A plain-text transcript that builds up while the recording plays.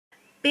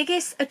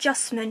Biggest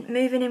adjustment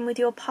moving in with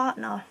your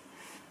partner?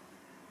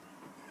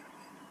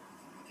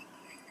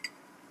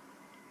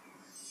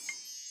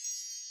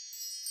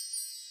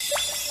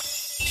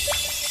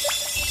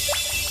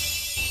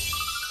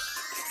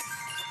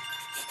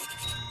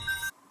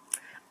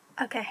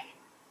 Okay,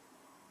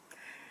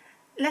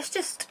 let's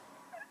just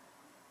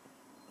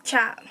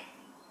chat,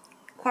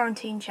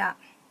 quarantine chat.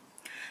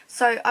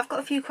 So I've got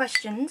a few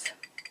questions.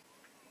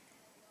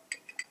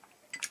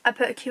 I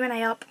put a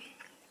Q&A up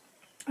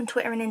on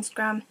Twitter and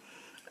Instagram,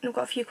 and I've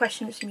got a few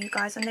questions from you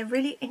guys, and they're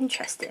really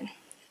interesting.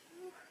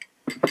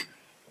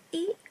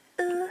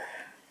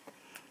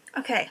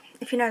 Okay,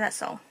 if you know that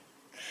song.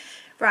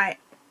 Right.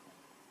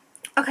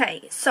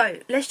 Okay, so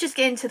let's just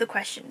get into the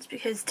questions,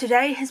 because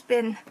today has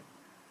been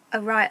a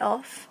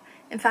write-off.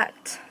 In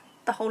fact,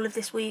 the whole of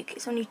this week,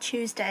 it's only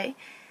Tuesday,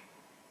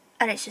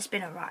 and it's just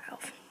been a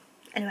write-off.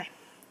 Anyway.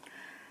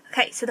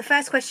 Okay, so the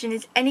first question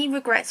is, any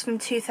regrets from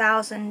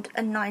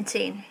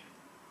 2019?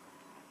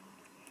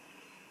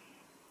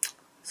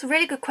 It's a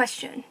really good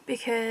question,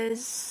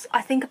 because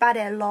I think about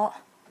it a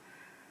lot.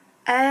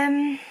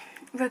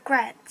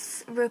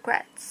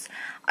 Regrets.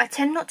 I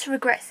tend not to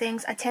regret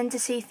things. I tend to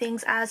see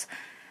things as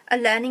a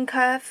learning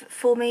curve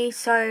for me.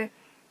 So,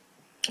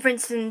 for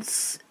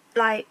instance,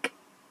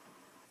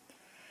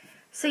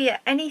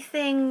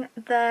 anything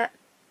that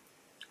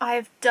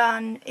I've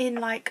done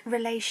in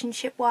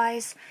relationship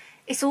wise,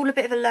 it's all a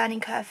bit of a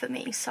learning curve for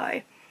me.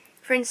 So,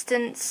 for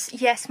instance,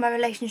 yes, my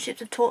relationships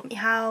have taught me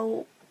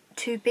how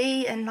to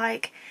be and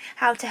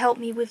how to help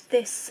me with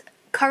this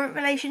current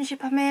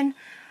relationship I'm in.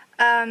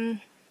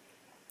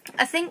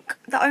 I think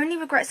the only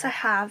regrets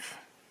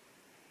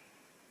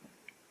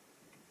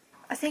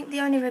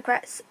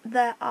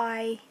that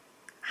I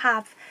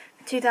have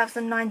for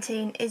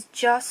 2019 is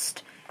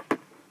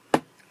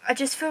I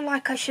just feel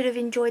like I should have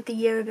enjoyed the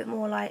year a bit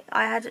more.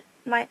 I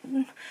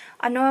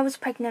know I was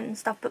pregnant and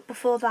stuff, but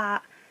before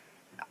that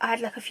I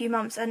had a few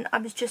months, and I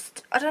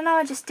just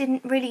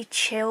didn't really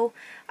chill.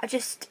 I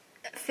just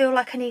feel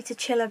like I need to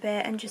chill a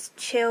bit and just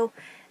chill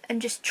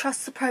and just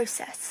trust the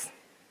process.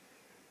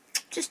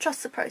 Just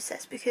trust the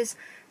process, because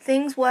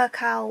things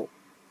work out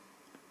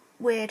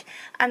weird,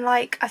 and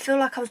I feel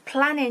like I was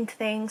planning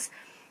things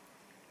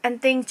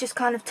and things just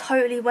kind of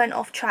totally went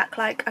off track.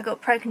 I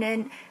got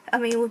pregnant,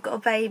 we've got a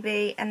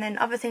baby, and then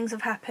other things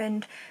have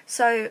happened.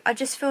 So I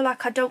just feel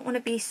like I don't want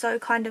to be so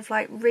kind of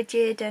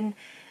rigid and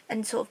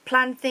sort of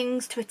plan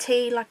things to a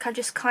T. I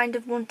just kind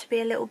of want to be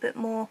a little bit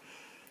more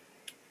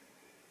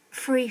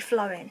free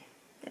flowing,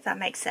 if that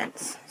makes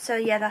sense. So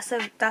yeah, that's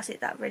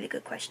that really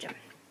good question.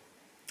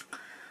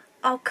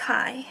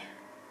 Okay.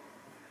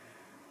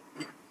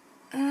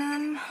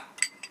 A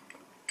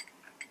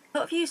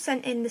lot of you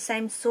sent in the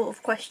same sort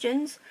of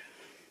questions,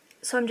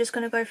 so I'm just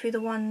going to go through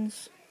the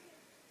ones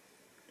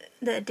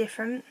that are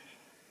different.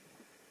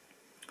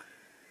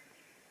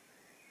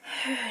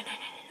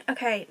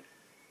 Okay.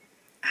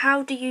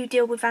 How do you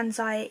deal with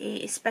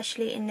anxiety,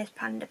 especially in this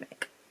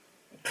pandemic?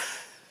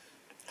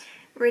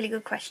 Really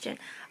good question.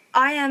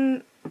 I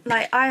am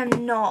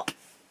not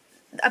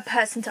a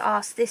person to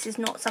ask. This is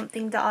not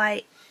something that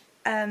I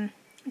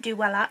do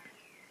well at.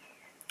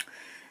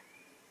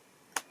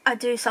 I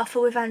do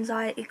suffer with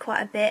anxiety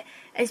quite a bit.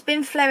 It's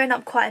been flaring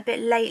up quite a bit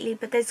lately,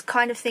 but there's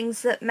kind of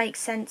things that make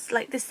sense.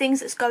 There's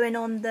things that's going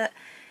on that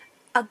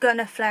are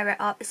gonna flare it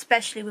up,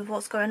 especially with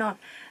what's going on.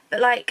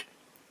 But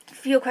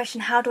for your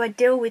question, how do I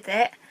deal with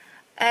it?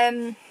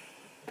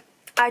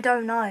 I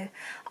don't know.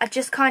 I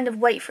just kind of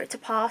wait for it to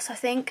pass, I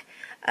think.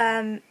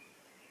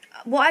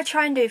 What I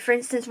try and do, for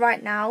instance,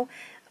 right now,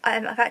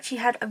 I've actually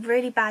had a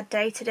really bad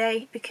day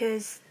today,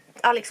 because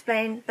I'll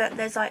explain, but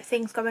there's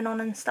things going on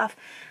and stuff,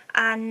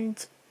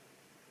 and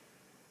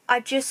I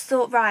just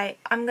thought, right,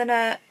 I'm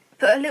gonna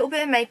put a little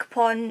bit of makeup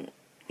on,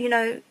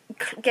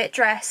 get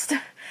dressed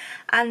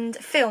and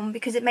film,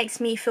 because it makes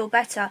me feel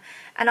better.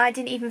 And I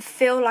didn't even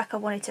feel like I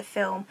wanted to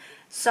film.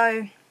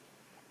 So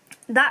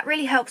that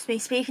really helps me,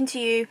 speaking to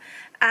you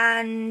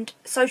and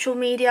social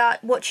media,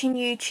 watching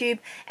YouTube,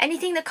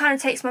 anything that kind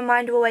of takes my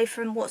mind away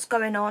from what's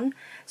going on.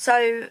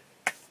 So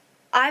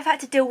I've had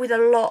to deal with a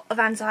lot of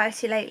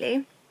anxiety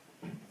lately.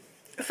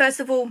 First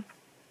of all,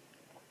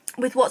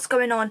 with what's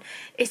going on,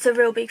 it's a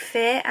real big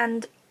fear,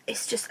 and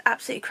it's just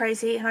absolutely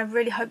crazy, and I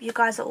really hope you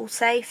guys are all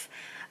safe.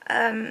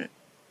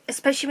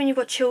 Especially when you've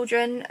got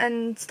children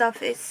and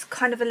stuff, it's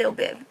kind of a little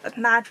bit of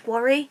mad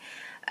worry.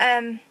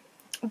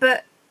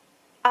 But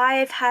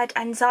I've had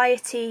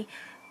anxiety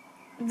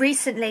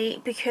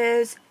recently,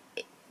 because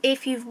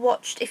if you've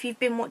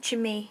been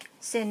watching me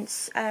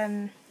since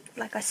I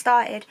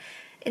started,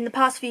 in the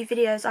past few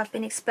videos I've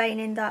been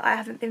explaining that I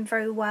haven't been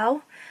very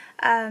well.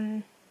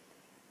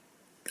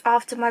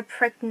 After my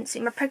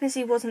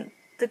pregnancy wasn't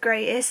the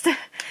greatest,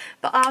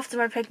 but after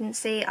my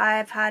pregnancy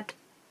I've had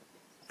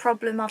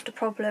problem after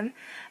problem.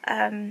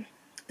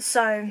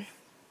 So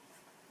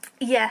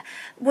yeah,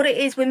 what it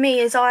is with me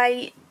is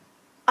I'm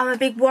a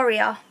big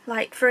worrier.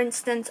 For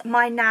instance,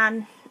 my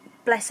nan,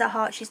 bless her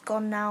heart, she's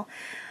gone now,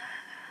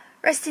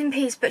 rest in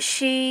peace, but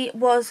she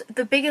was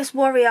the biggest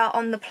worrier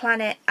on the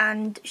planet,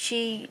 and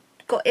she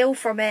got ill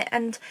from it,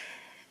 and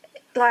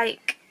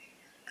like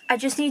I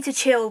just need to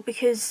chill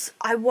because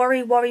I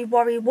worry,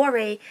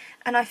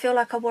 and I feel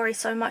like I worry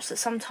so much that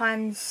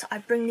sometimes I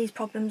bring these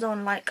problems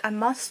on, like I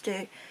must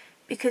do,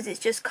 because it's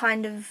just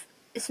kind of,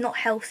 it's not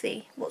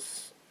healthy.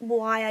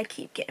 Why I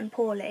keep getting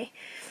poorly.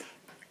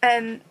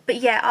 But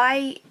yeah,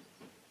 I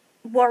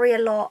worry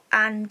a lot,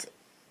 and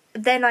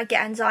then I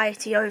get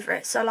anxiety over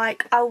it. So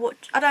like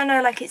I don't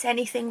know, like it's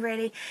anything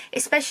really,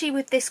 especially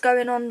with this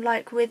going on,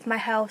 like with my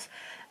health.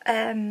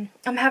 I'm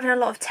having a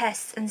lot of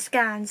tests and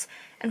scans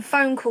and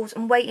phone calls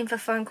and waiting for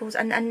phone calls,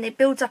 and it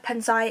builds up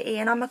anxiety.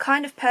 And I'm a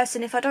kind of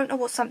person, if I don't know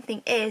what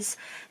something is,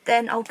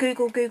 then I'll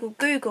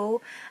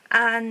Google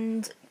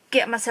and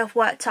get myself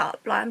worked up.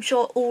 Like I'm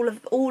sure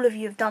all of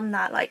you have done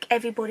that, like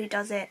everybody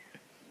does it.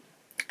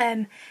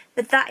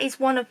 But that is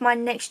one of my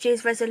next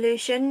year's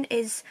resolution,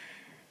 is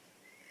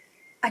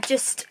I'm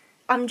just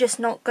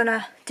not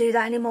gonna do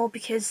that anymore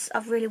because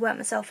I've really worked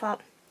myself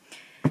up.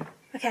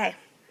 Okay,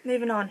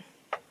 moving on.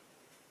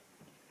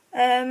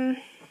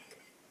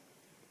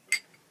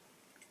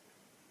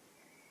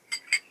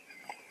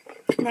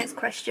 Next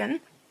question.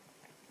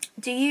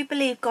 Do you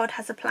believe God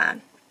has a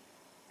plan?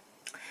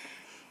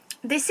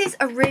 This is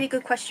a really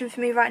good question for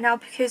me right now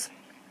because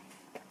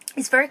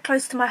it's very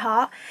close to my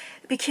heart.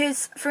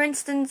 Because, for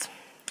instance,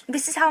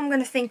 this is how I'm going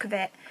to think of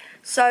it.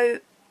 So,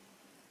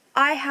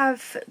 I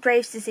have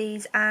Graves'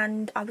 disease,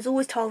 and I was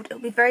always told it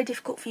would be very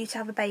difficult for you to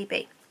have a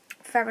baby.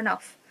 Fair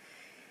enough.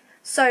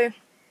 So,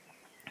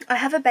 I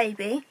have a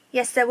baby.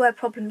 Yes, there were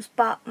problems,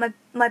 but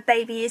my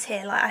baby is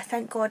here. Like, I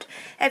thank God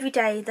every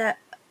day that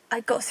I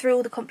got through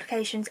all the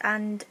complications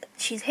and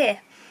she's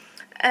here.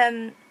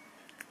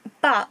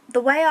 But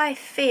the way I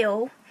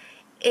feel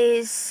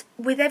is,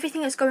 with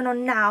everything that's going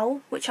on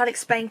now, which I'll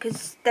explain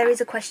because there is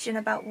a question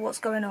about what's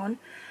going on.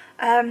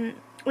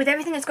 With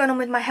everything that's going on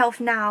with my health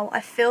now,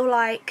 I feel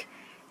like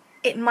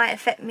it might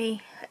affect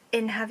me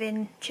in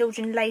having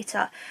children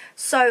later.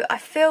 So I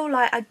feel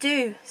like I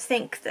do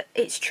think that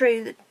it's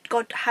true that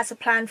God has a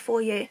plan for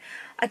you.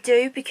 I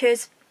do,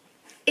 because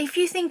if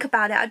you think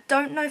about it, I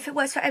don't know if it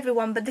works for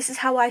everyone, but this is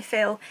how I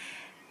feel.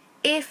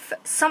 If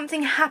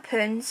something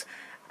happens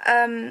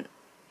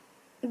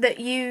that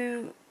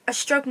you are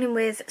struggling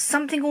with,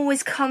 something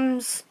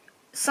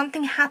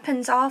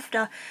happens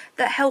after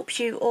that helps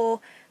you, or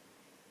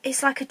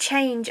it's like a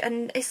change,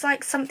 and it's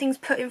like something's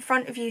put in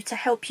front of you to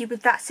help you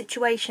with that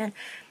situation,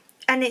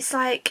 and it's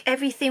like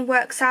everything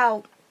works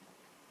out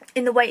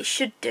in the way it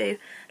should do.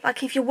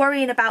 Like if you're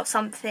worrying about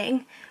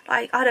something,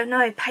 like I don't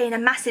know, paying a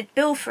massive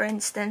bill for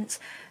instance,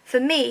 for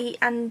me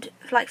and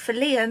like for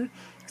Liam,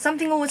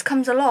 something always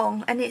comes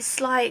along and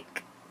it's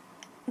like,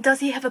 does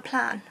he have a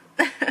plan?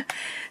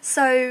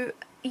 So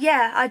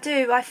yeah, I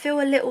do. I feel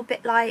a little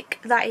bit like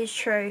that is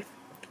true.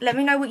 Let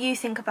me know what you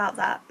think about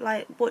that.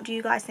 Like, what do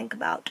you guys think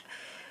about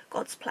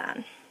God's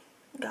plan?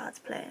 God's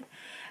plan.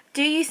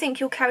 Do you think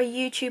you'll carry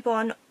YouTube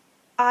on?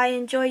 I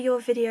enjoy your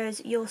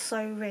videos. You're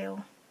so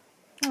real.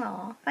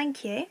 Aw,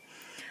 thank you.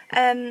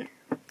 I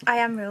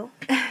am real.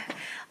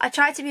 I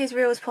try to be as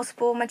real as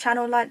possible on my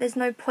channel. Like, there's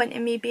no point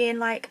in me being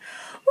like,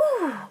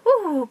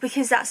 ooh,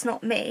 because that's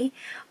not me.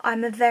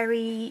 I'm a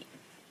very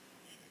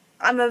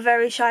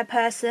shy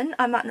person.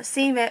 I might not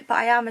seem it, but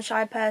I am a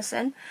shy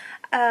person.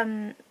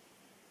 And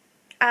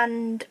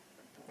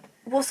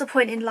what's the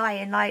point in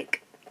lying?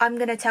 Like, I'm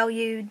going to tell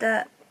you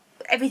that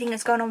everything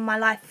that's going on in my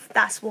life,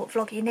 that's what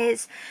vlogging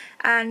is.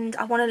 And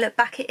I want to look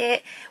back at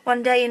it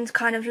one day and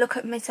kind of look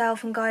at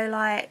myself and go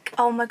like,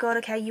 oh my god,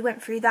 okay, you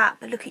went through that,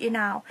 but look at you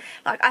now.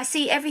 Like, I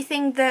see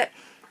everything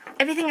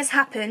that's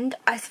happened,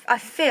 I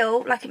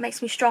feel like it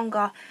makes me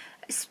stronger,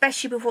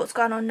 especially with what's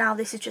going on now.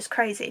 This is just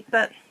crazy.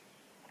 But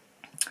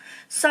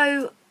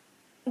so,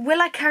 will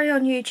I carry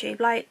on YouTube?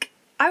 Like,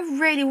 I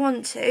really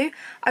want to.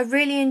 I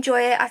really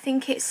enjoy it. I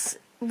think it's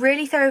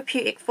really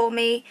therapeutic for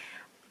me.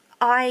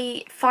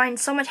 I find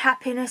so much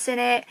happiness in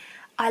it.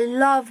 I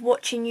love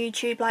watching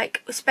YouTube,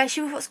 like,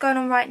 especially with what's going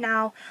on right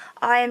now.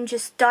 I am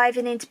just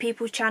diving into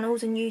people's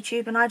channels and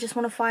YouTube, and I just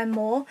want to find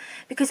more,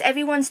 because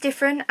everyone's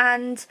different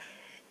and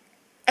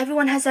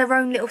everyone has their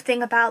own little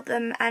thing about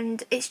them,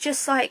 and it's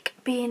just like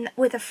being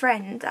with a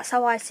friend. That's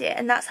how I see it,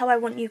 and that's how I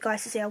want you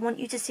guys to see it. I want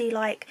you to see,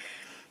 like,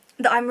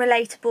 that I'm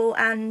relatable,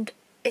 and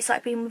it's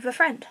like being with a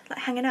friend, like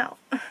hanging out.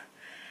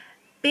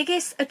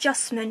 Biggest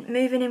adjustment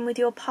moving in with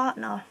your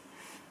partner?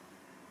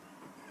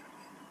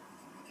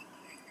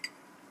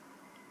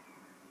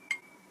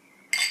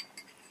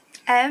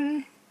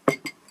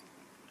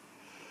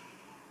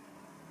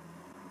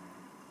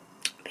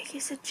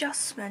 Biggest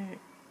adjustment.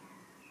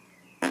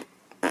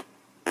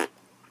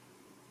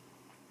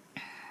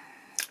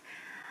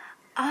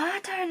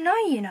 I don't know,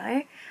 you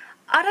know.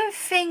 I don't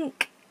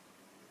think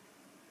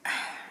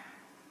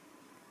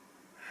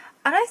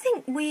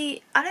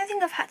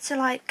I've had to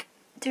like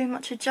do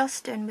much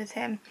adjusting with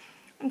him.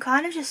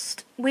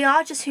 We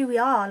are just who we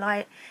are.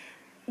 Like,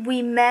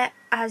 we met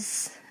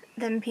as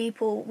them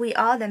people, we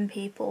are them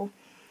people.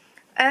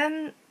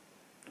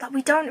 Like,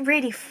 we don't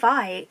really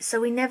fight, so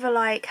we never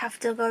like have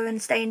to go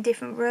and stay in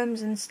different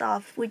rooms and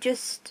stuff. We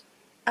just,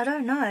 I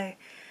don't know.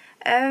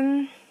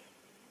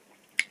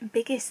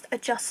 Biggest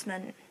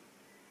adjustment?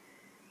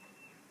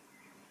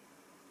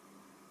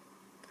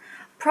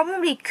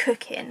 Probably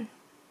cooking.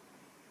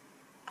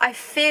 I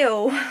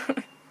feel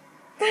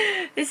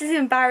this is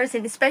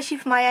embarrassing, especially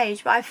for my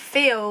age, but I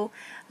feel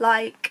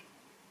like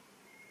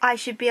I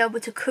should be able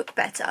to cook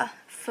better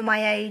for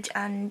my age,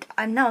 and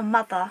I'm now a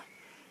mother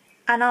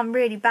and I'm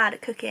really bad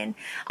at cooking.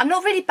 I'm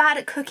not really bad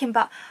at cooking,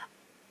 but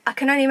I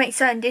can only make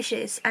certain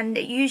dishes, and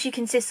it usually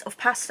consists of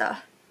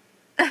pasta.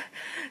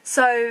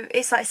 So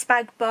it's like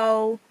spag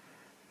bowl,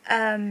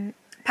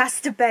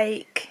 pasta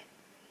bake,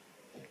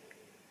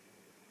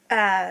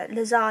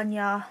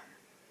 lasagna,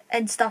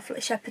 and stuff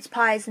like shepherd's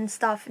pies and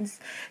stuff, and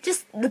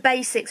just the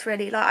basics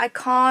really. Like, I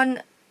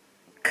can't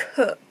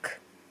cook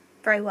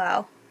very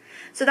well.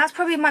 So that's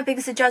probably my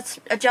biggest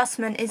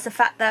adjustment, is the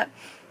fact that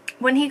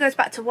when he goes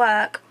back to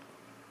work,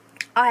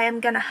 I am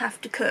going to have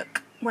to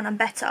cook when I'm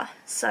better.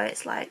 So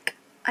it's like,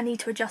 I need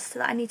to adjust to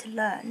that. I need to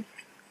learn.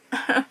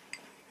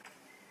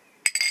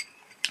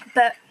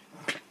 But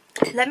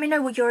let me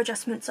know what your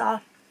adjustments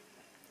are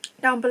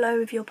down below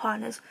with your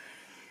partners.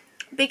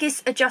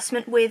 Biggest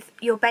adjustment with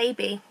your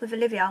baby, with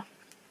Olivia?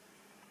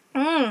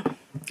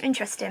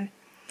 Interesting.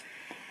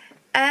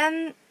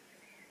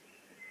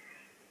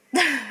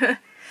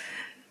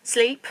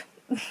 Sleep.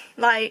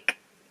 Like,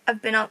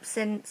 I've been up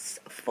since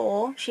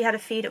 4. She had a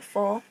feed at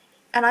 4.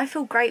 And I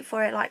feel great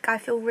for it. Like, I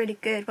feel really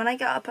good. When I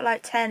get up at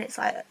like 10, it's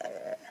like...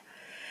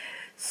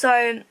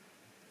 So,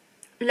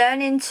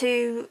 learning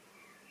to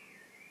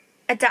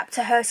adapt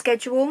to her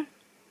schedule.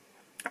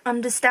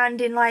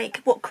 Understanding, like,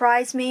 what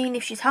cries mean,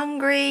 if she's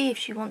hungry, if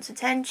she wants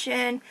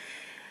attention,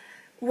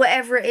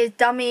 whatever it is,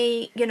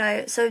 dummy, you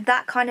know, so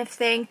that kind of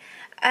thing.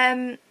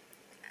 And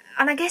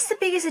I guess the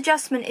biggest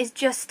adjustment is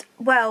just,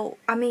 well,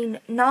 I mean,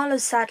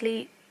 Nala's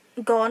sadly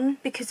gone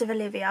because of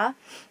Olivia.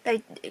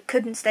 They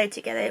couldn't stay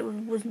together. It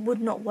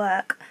would not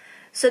work.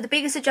 So the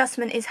biggest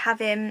adjustment is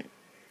having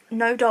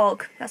no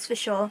dog, that's for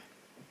sure,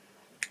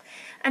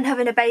 and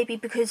having a baby,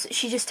 because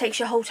she just takes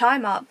your whole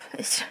time up.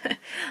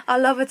 I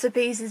love her to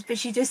pieces, but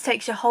she just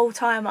takes your whole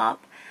time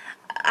up.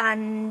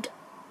 And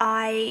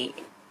I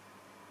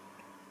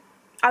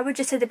would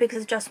just say the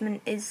biggest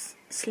adjustment is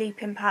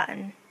sleeping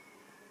pattern.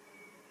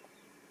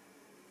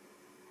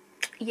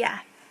 Yeah.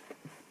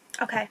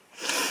 Okay.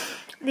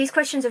 These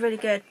questions are really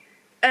good.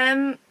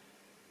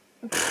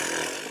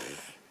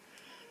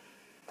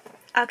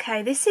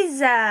 Okay, this is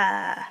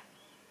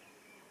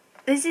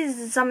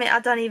something I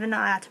don't even know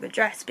how to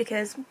address,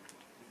 because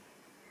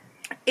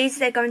is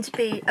there going to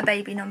be a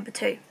baby number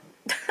 2?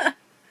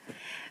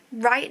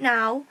 Right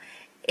now,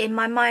 in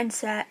my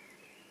mindset,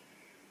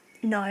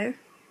 no.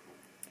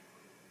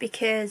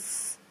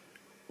 Because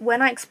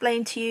when I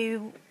explain to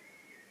you,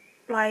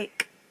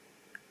 like,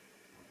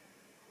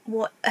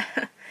 what...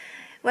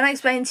 when I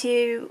explain to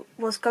you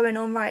what's going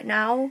on right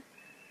now,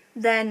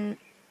 then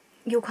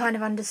you'll kind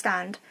of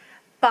understand.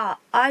 But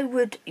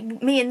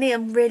me and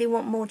Liam really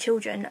want more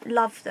children,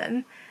 love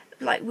them.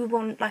 Like, we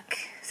want like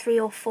 3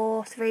 or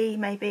 4, 3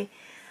 maybe.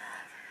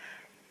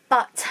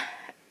 But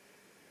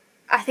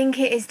I think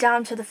it is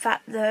down to the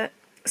fact that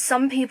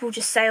some people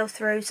just sail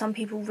through, some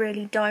people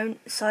really don't.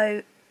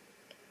 So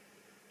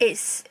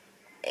it's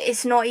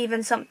not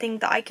even something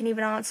that I can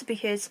even answer,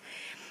 because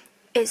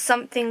it's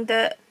something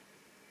that,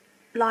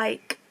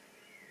 like,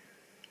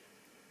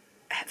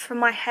 for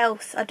my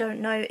health, I don't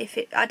know if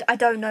it... I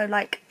don't know,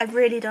 like, I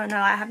really don't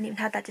know. I haven't even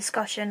had that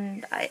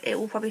discussion. It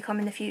will probably come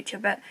in the future,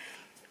 but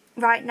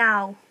right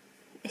now,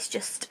 it's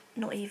just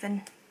not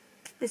even...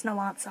 There's no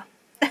answer.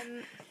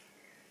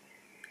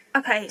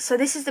 Okay, so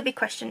this is the big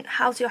question.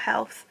 How's your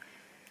health?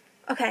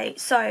 Okay,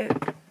 so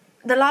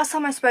the last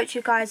time I spoke to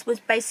you guys was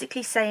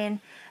basically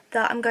saying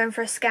that I'm going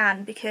for a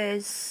scan,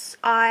 because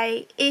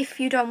if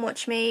you don't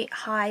watch me,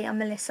 hi, I'm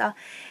Melissa.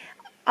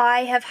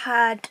 I have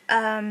had...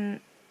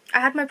 I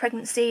had my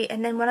pregnancy,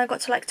 and then when I got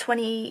to like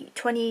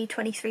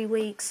 23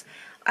 weeks,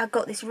 I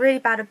got this really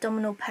bad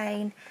abdominal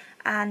pain,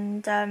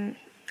 and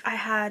I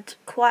had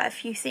quite a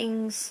few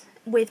things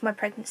with my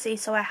pregnancy.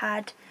 So I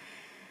had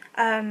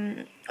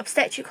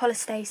obstetric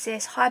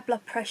cholestasis, high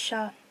blood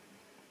pressure,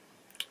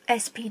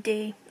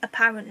 SPD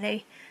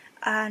apparently,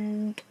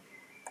 and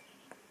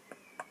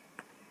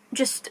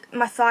just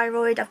my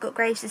thyroid. I've got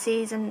Graves'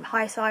 disease and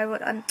high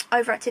thyroid,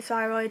 overactive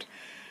thyroid.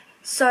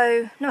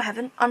 So, no I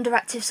haven't,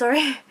 underactive,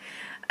 sorry.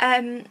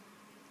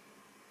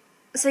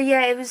 So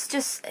yeah, it was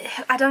just,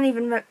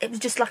 it was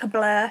just like a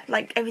blur,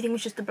 like everything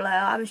was just a blur.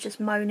 I was just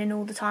moaning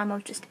all the time, I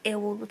was just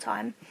ill all the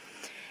time.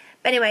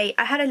 But anyway,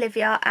 I had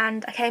Olivia,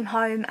 and I came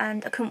home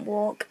and I couldn't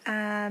walk.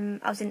 I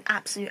was in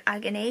absolute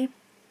agony.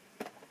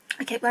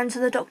 I kept going to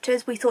the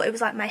doctors. We thought it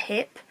was like my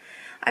hip.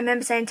 I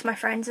remember saying to my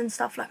friends and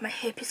stuff, like, my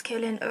hip is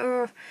killing,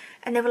 ugh.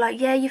 And they were like,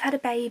 yeah, you've had a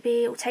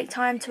baby, it will take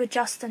time to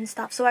adjust and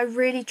stuff. So I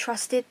really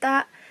trusted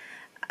that.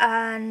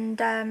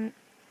 And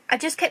I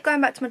just kept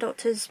going back to my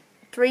doctors.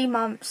 3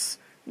 months,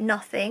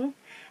 nothing.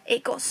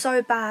 It got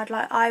so bad,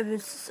 like, I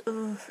was,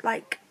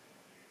 like,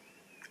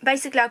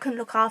 basically I couldn't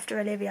look after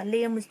Olivia.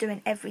 Liam was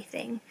doing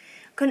everything.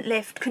 Couldn't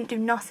lift, couldn't do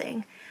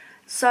nothing.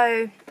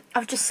 So I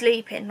was just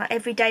sleeping, like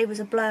every day was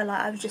a blur, like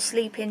I was just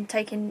sleeping,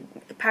 taking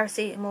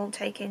paracetamol,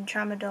 taking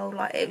tramadol,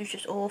 like it was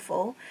just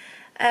awful.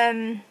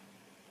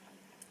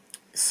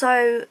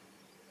 So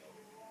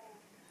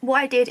what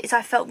I did is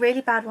I felt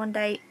really bad one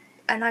day,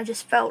 and I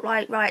just felt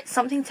like, right,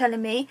 something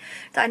telling me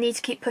that I need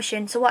to keep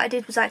pushing. So what I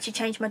did was I actually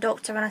changed my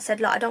doctor, and I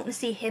said, look, I don't want to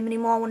see him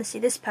anymore, I want to see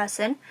this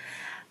person.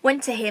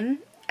 Went to him,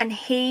 and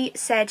he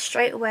said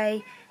straight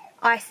away,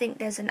 I think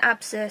there's an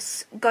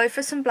abscess, go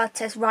for some blood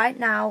tests right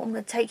now, I'm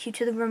going to take you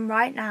to the room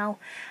right now,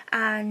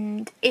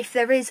 and if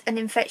there is an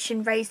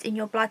infection raised in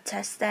your blood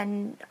test,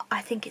 then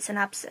I think it's an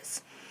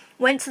abscess.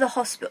 Went to the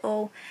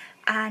hospital,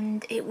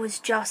 and it was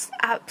just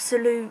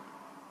absolute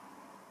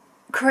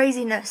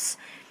craziness.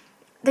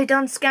 They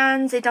done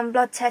scans, they done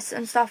blood tests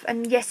and stuff,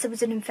 and yes, there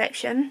was an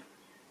infection.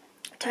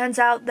 Turns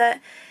out that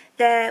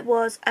there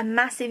was a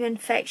massive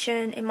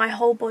infection in my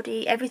whole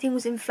body, everything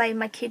was inflamed,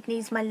 my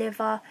kidneys, my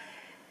liver,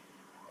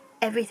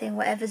 everything,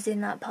 whatever's in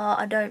that part,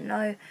 I don't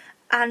know.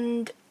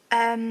 And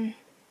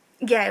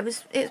yeah, it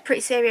was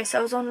pretty serious.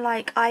 I was on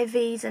like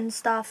IVs and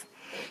stuff,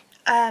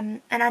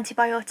 and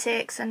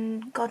antibiotics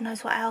and God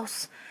knows what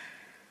else.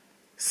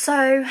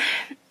 So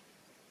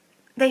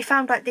they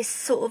found like this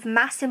sort of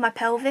mass in my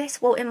pelvis,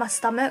 well, in my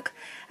stomach,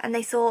 and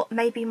they thought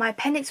maybe my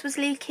appendix was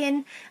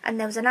leaking and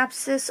there was an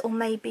abscess, or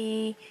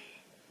maybe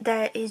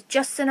there is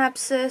just an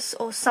abscess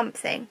or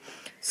something.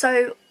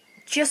 So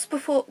just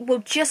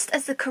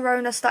as the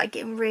corona started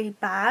getting really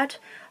bad,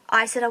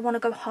 I said I want to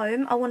go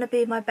home, I want to be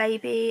with my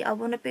baby, I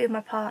want to be with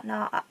my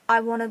partner,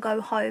 I want to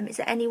go home. Is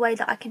there any way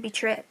that I can be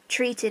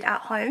treated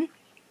at home?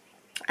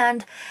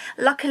 And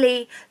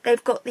luckily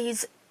they've got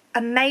these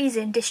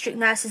amazing district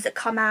nurses that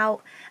come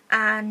out,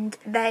 and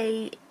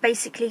they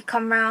basically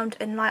come round,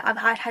 and like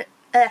I had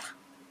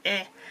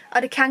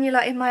a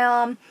cannula in my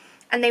arm,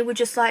 and they would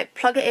just like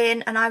plug it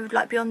in, and I would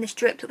like be on this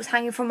drip that was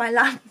hanging from my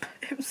lamp.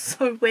 It was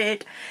so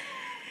weird.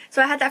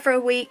 So I had that for a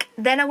week.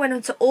 Then I went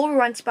on to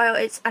oral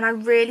antibiotics, and I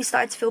really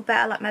started to feel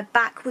better. Like my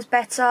back was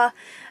better.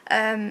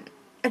 It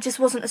just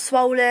wasn't as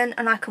swollen,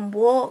 and I can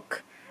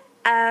walk.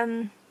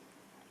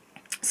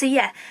 So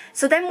yeah.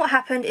 So then what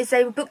happened is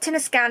they booked in a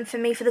scan for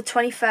me for the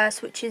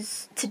 21st, which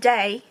is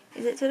today.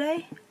 Is it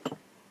today?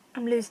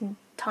 I'm losing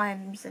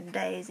times and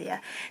days. Yeah,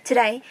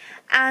 today.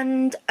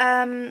 And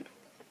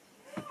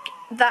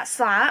that's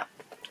that.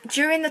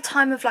 During the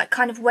time of like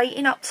kind of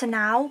waiting up to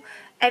now,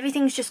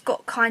 everything's just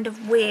got kind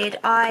of weird.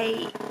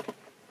 I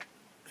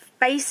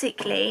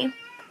basically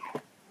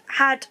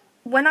had,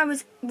 when I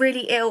was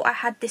really ill, I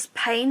had this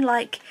pain,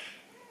 like,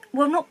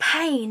 well, not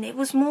pain, it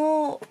was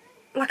more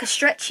like a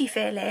stretchy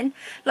feeling.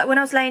 Like when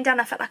I was laying down,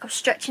 I felt like I was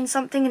stretching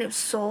something and it was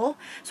sore,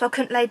 so I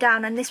couldn't lay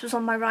down, and this was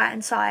on my right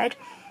hand side.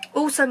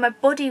 Also, my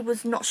body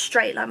was not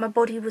straight, like my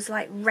body was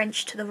like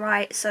wrenched to the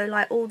right, so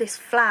like all this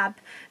flab,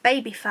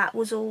 baby fat,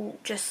 was all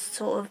just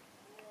sort of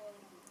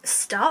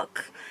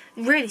stuck.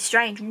 Really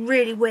strange,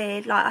 really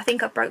weird. Like I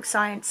think I broke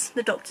science.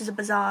 The doctors are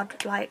bizarre,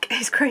 like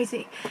it's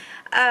crazy.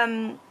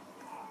 And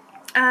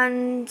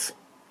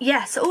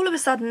yeah, so all of a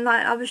sudden,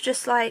 like I was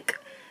just like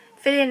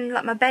feeling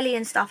like my belly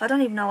and stuff. I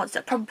don't even know what's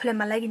that, probably pulling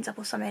my leggings up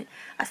or something,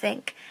 I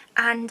think.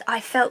 And I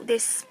felt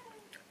this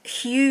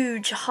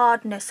huge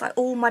hardness, like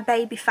all my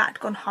baby fat had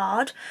gone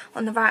hard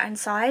on the right hand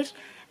side,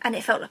 and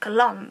it felt like a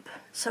lump.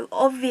 So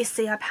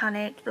obviously I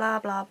panicked, blah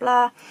blah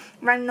blah,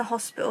 rang the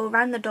hospital,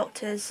 rang the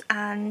doctors,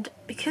 and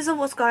because of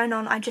what's going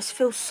on, I just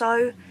feel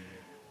so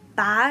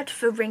bad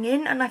for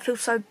ringing, and I feel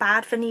so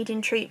bad for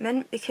needing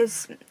treatment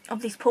because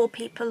of these poor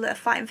people that are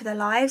fighting for their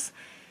lives.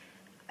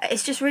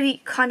 It's just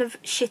really kind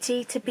of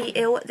shitty to be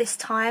ill at this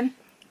time,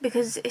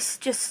 because it's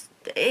just,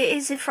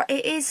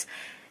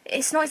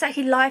 it's not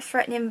exactly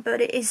life-threatening, but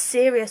it is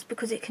serious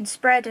because it can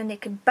spread and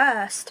it can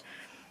burst.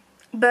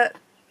 But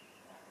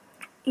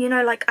you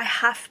know, like I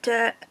have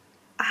to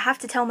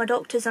tell my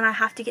doctors, and I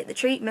have to get the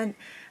treatment.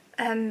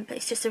 But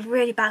it's just a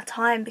really bad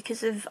time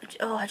because of,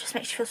 oh, it just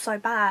makes you feel so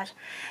bad.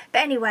 But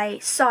anyway,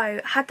 so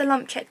had the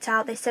lump checked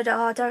out. They said,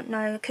 oh, I don't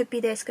know, it could be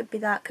this, could be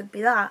that, could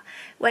be that.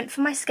 Went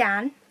for my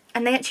scan,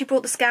 and they actually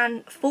brought the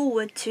scan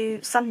forward to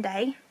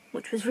Sunday,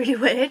 which was really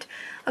weird.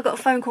 I got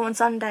a phone call on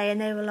Sunday, and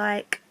they were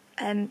like,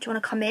 do you want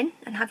to come in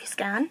and have your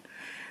scan?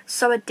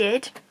 So I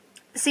did.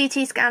 The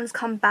CT scans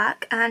come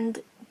back,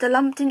 and the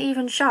lump didn't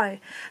even show.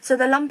 So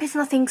the lump is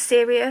nothing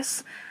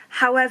serious.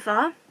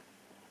 However,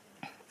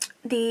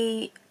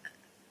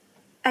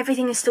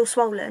 everything is still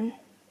swollen.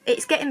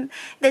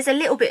 There's a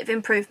little bit of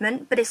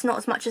improvement, but it's not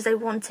as much as they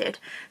wanted.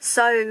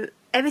 So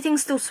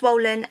everything's still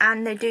swollen,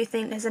 and they do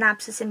think there's an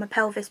abscess in my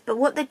pelvis. But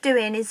what they're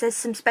doing is there's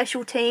some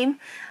special team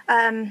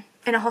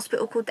in a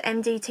hospital called the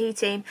MDT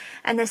team,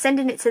 and they're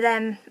sending it to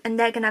them, and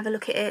they're going to have a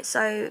look at it.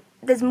 So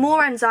there's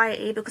more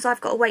anxiety because I've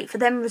got to wait for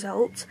them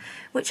results,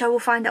 which I will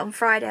find out on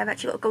Friday. I've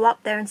actually got to go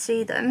up there and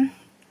see them,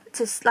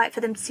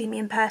 for them to see me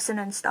in person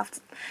and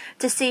stuff,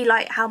 to see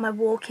like how my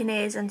walking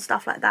is and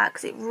stuff like that,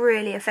 because it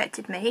really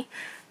affected me.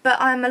 But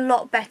I'm a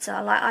lot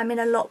better, like I'm in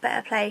a lot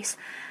better place.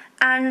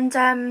 And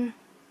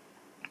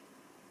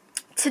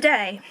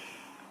today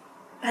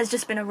has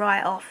just been a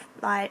write-off.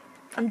 Like,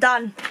 I'm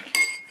done.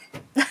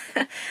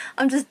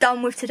 I'm just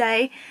done with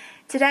today.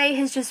 Today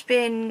has just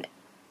been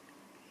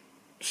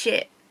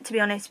shit, to be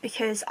honest,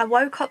 because I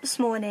woke up this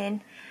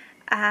morning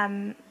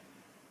and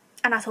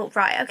I thought,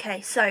 right,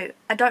 okay, so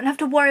I don't have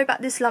to worry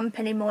about this lump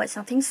anymore. It's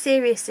nothing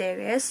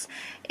serious.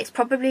 It's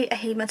probably a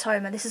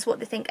hematoma. This is what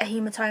they think, a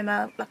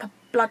hematoma, like a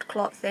blood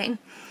clot thing.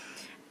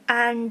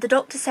 And the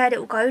doctor said it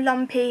will go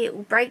lumpy, it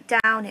will break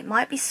down, it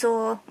might be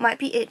sore, might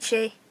be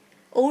itchy,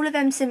 all of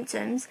them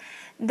symptoms.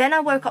 Then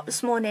I woke up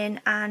this morning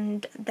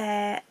and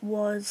there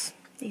was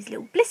these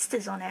little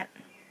blisters on it.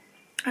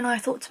 And I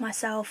thought to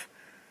myself,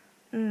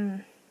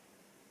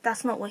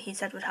 that's not what he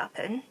said would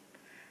happen.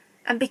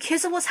 And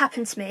because of what's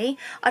happened to me,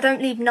 I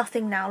don't leave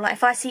nothing now. Like,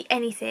 if I see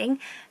anything,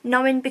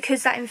 knowing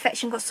because that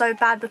infection got so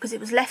bad, because it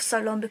was left so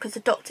long, because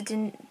the doctor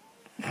didn't,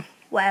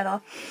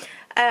 whatever,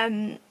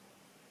 I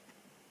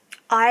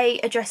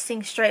address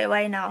things straight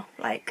away now.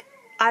 Like,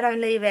 I don't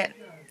leave it.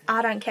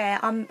 I don't care.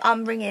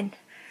 I'm ringing.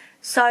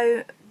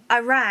 So I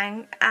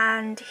rang,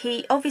 and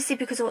he, obviously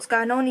because of what's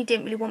going on, he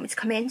didn't really want me to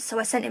come in. So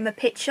I sent him a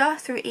picture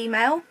through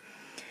email,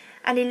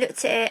 and he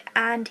looked at it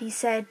and he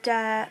said,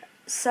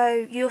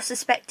 so you're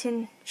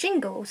suspecting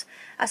shingles?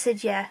 I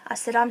said, yeah. I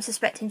said, I'm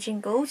suspecting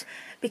shingles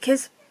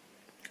because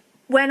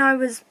when I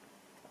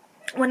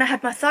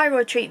had my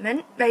thyroid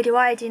treatment,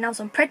 radioiodine, I was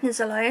on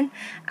prednisolone,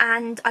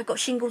 and I got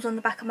shingles on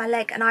the back of my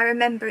leg, and I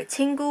remember it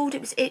tingled, it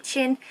was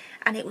itching,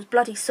 and it was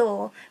bloody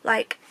sore.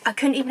 Like, I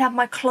couldn't even have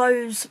my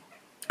clothes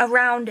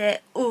around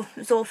it. Oh, it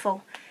was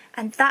awful.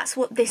 And that's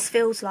what this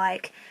feels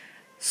like.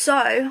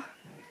 So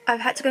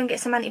I've had to go and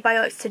get some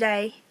antibiotics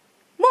today.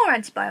 More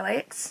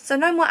antibiotics, so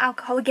no more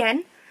alcohol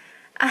again.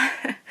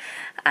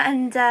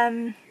 And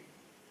they're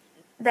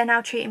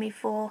now treating me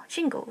for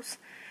shingles.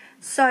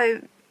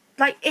 So,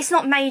 like, it's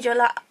not major.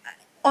 Like,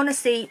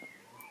 honestly,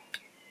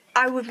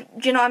 I would,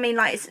 do you know what I mean?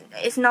 Like,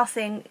 it's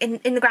nothing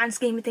in the grand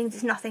scheme of things.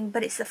 It's nothing,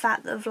 but it's the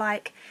fact of,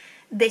 like,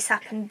 this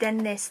happened, then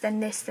this,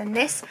 then this, then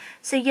this.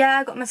 So yeah,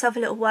 I got myself a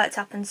little worked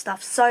up and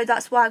stuff. So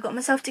that's why I got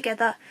myself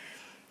together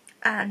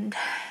and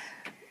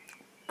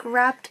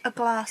grabbed a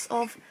glass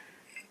of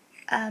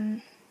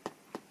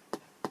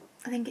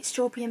I think it's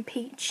strawberry and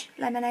peach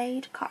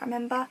lemonade, can't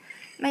remember.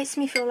 It makes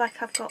me feel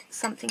like I've got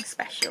something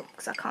special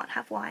because I can't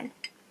have wine.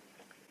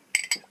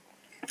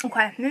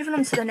 Okay, moving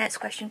on to the next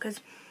question, because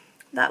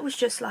that was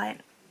just like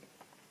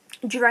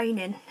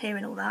draining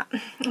hearing all that.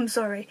 I'm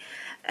sorry.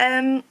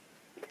 The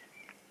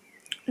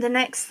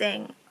next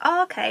thing,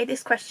 oh, okay,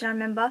 this question I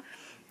remember.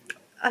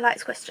 I like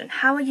this question.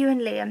 How are you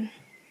and Liam?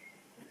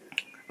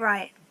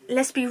 Right,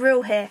 let's be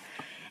real here.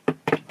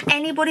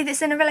 Anybody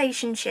that's in a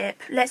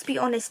relationship, let's be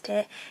honest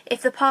here,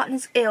 if the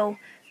partner's ill,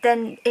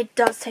 then it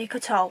does take a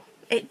toll.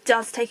 It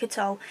does take a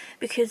toll,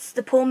 because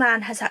the poor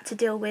man has had to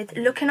deal with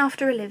looking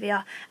after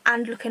Olivia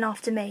and looking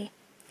after me.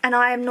 And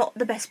I am not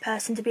the best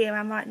person to be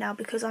around right now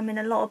because I'm in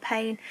a lot of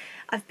pain.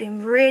 I've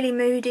been really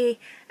moody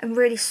and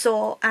really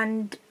sore,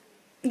 and,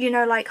 you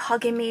know, like,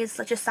 hugging me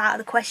is just out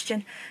of the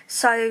question.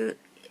 So,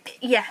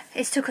 yeah,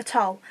 it's took a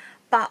toll.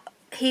 But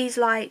he is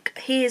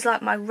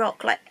like my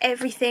rock. Like,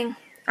 everything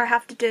I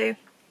have to do,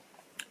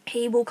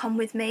 he will come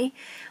with me.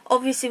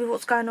 Obviously, with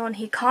what's going on,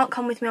 he can't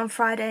come with me on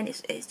Friday, and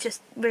it's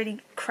just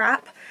really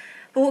crap.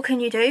 But what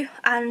can you do?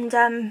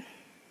 And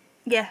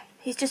yeah,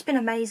 he's just been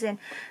amazing.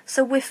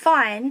 So we're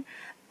fine.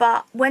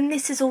 But when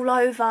this is all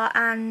over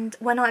and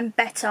when I'm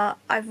better,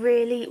 I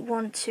really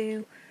want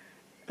to,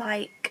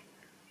 like,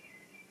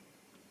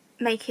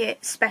 make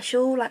it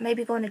special. Like,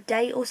 maybe go on a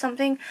date or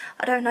something.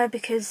 I don't know,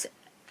 because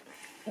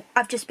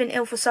I've just been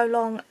ill for so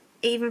long.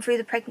 Even through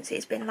the pregnancy,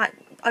 it's been like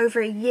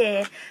over a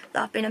year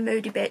that I've been a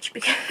moody bitch,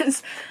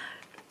 because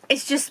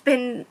it's just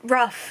been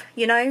rough,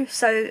 you know.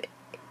 So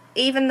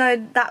even though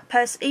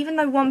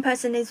one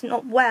person is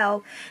not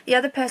well, the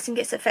other person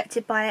gets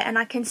affected by it, and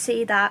I can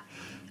see that.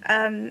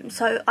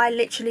 So I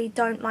literally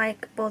don't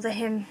like bother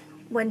him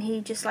when he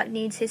just like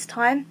needs his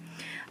time.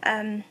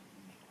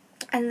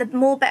 And the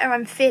more better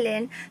I'm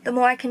feeling, the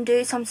more I can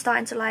do. So I'm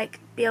starting to like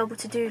be able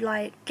to do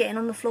like getting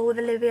on the floor with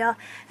Olivia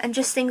and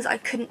just things I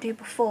couldn't do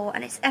before.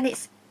 And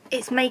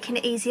it's making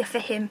it easier for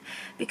him,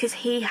 because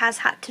he has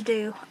had to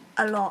do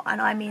a lot, and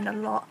I mean a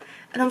lot.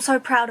 And I'm so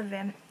proud of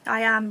him.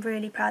 I am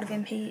really proud of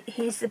him.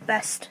 He's the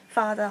best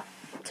father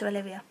to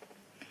Olivia.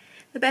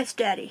 The best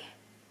daddy.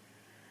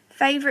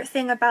 Favourite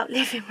thing about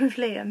living with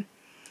Liam?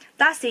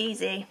 That's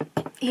easy.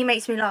 He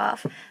makes me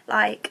laugh.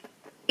 Like,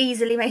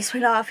 easily makes me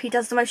laugh. He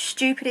does the most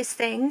stupidest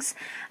things,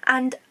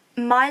 and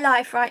my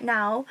life right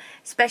now,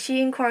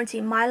 especially in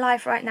quarantine, my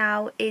life right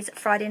now is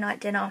Friday night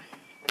dinner.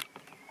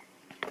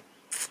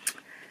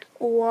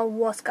 Or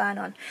what's going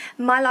on?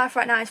 My life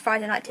right now is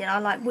Friday night dinner.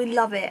 Like, we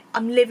love it.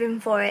 I'm living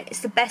for it.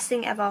 It's the best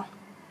thing ever.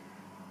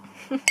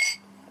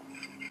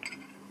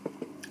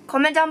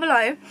 Comment down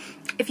below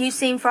if you've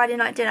seen Friday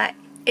night dinner.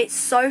 It's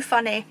so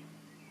funny.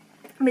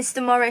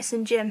 Mr. Morris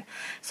and Jim,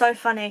 so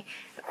funny.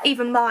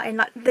 Even Martin,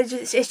 like,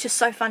 it's just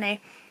so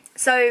funny.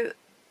 So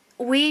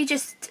we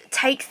just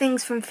take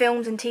things from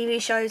films and TV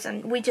shows,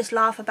 and we just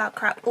laugh about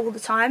crap all the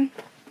time.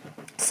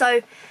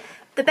 So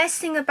The best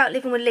thing about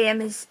living with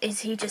Liam is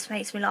he just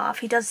makes me laugh.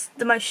 He does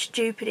the most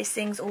stupidest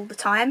things all the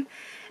time.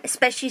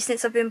 Especially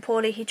since I've been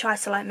poorly, he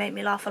tries to like make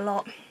me laugh a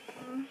lot.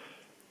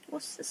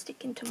 What's the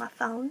sticking to my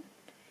phone?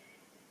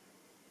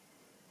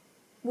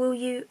 Will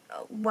you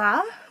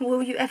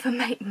ever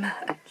make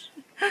merch?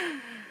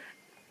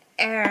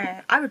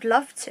 I would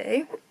love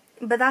to,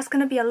 but that's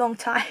going to be a long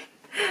time.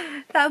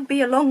 That would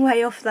be a long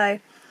way off though.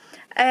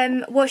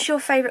 What's your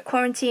favourite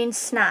quarantine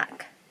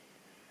snack?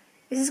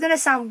 This is going to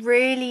sound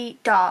really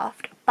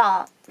daft,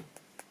 but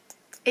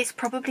it's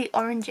probably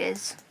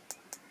oranges.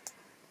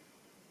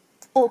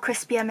 Or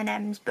crispy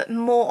M&Ms, but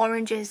more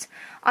oranges.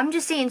 I'm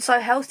just eating so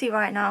healthy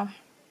right now.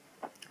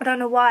 I don't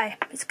know why.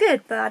 It's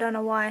good, but I don't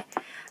know why.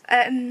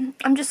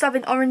 I'm just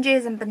having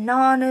oranges and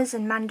bananas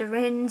and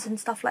mandarins and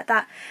stuff like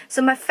that.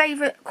 So my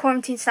favourite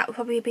quarantine snack would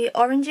probably be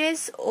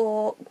oranges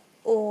or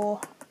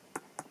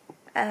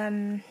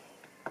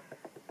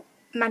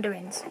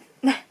mandarins.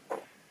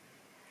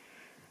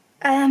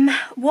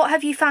 What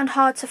have you found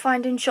hard to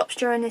find in shops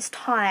during this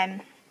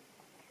time?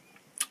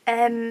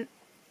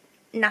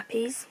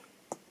 Nappies.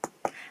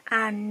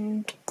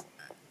 And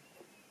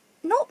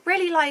not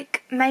really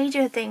like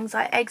major things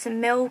like eggs and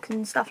milk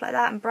and stuff like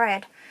that and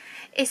bread.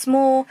 It's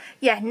more,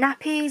 yeah,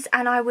 nappies,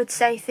 and I would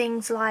say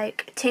things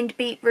like tinned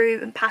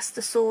beetroot and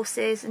pasta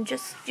sauces and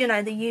just, you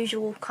know, the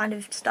usual kind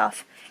of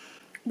stuff.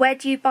 Where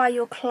do you buy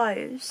your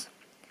clothes?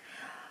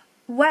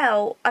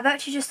 Well, I've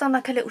actually just done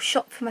like a little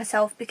shop for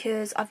myself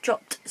because I've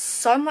dropped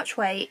so much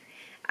weight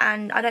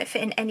and I don't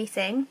fit in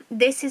anything.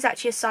 This is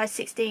actually a size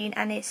 16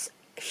 and it's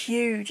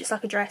huge. It's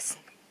like a dress.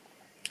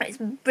 It's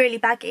really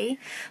baggy,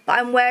 but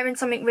I'm wearing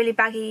something really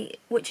baggy,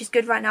 which is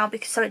good right now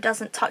because so it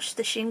doesn't touch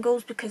the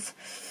shingles, because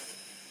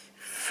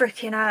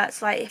freaking hurts.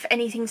 Like if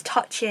anything's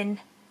touching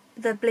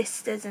the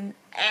blisters and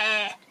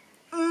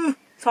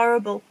it's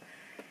horrible.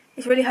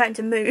 It's really hurting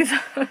to move.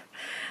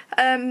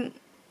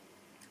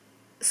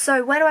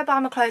 So where do I buy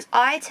my clothes?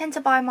 I tend to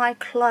buy my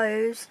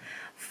clothes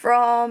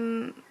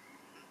from,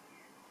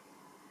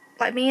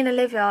 like, me and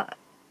Olivia,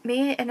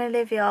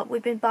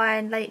 we've been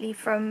buying lately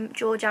from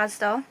George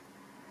Asda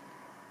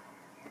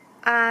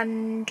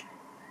and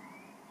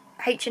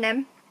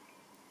H&M,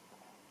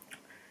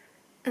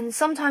 and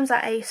sometimes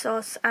at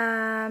ASOS.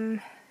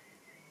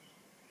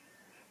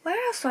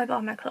 Where else do I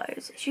buy my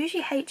clothes? It's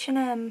usually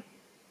H&M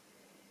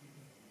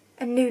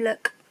and New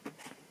Look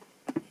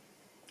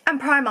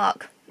and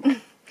Primark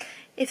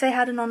if they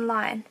had an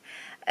online.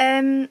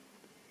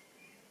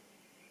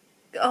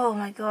 Oh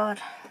my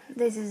god,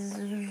 this is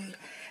the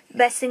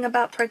best thing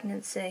about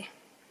pregnancy.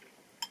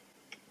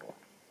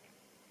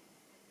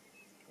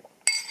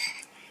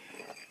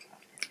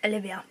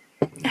 Olivia.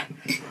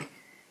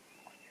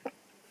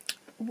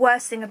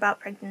 Worst thing about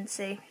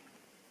pregnancy.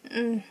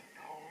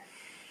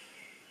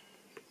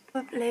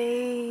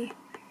 Probably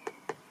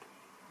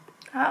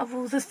out of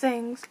all the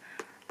things,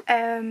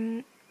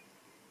 probably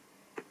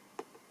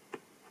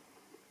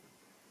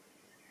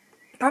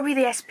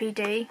the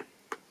SPD.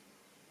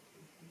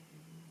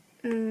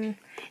 The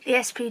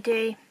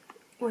SPD,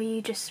 where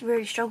you just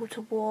really struggle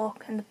to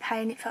walk, and the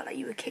pain, it felt like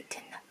you were kicked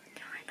in the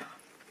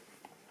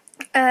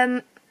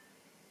vagina.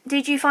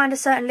 Did you find a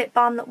certain lip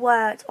balm that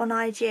worked on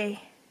IG?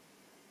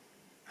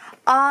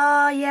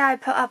 Ah, yeah, I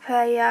put up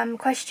a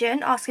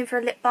question asking for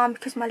a lip balm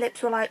because my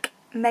lips were like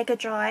mega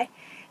dry.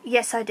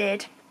 Yes, I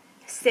did.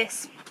 It's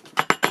this.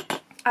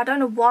 I don't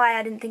know why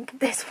I didn't think of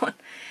this one.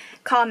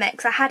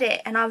 Carmex. I had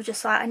it and I was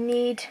just like, I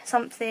need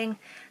something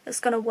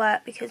that's going to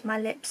work because my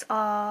lips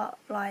are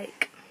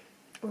like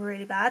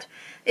really bad.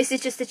 This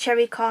is just a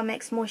Cherry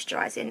Carmex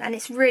moisturising and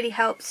it's really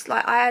helps.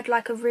 Like, I had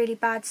like a really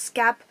bad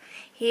scab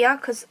here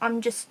because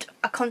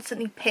I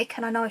constantly pick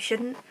and I know I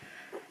shouldn't.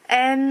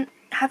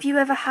 Have you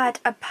ever had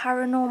a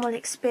paranormal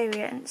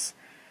experience?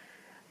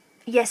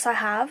 Yes, I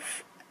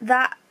have.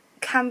 That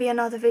can be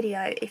another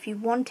video if you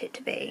want it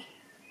to be.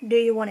 Do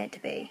you want it to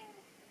be?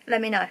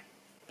 Let me know.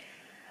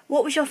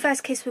 What was your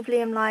first kiss with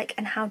Liam like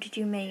and how did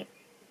you meet?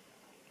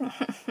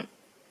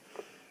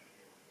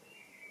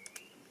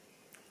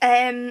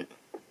 It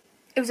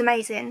was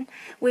amazing.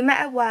 We met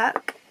at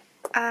work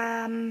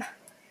in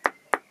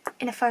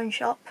a phone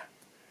shop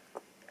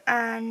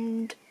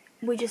and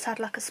we just had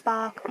like a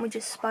spark and we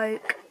just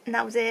spoke and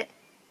that was it.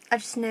 I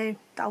just knew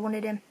that I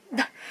wanted him.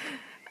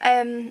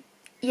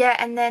 Yeah,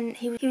 and then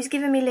he was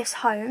giving me lifts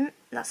home.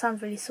 That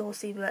sounds really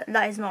saucy, but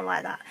that is not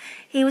like that.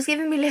 He was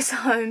giving me lifts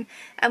home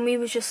and we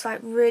was just like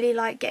really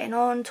like getting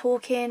on,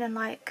 talking and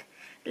like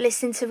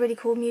listening to really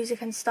cool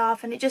music and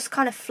stuff, and it just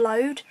kind of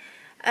flowed.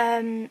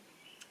 And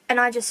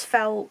I just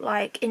felt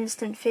like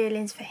instant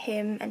feelings for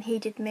him and he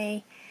did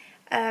me.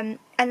 And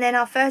then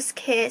our first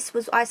kiss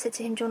was, I said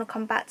to him, do you want to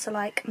come back to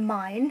like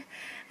mine?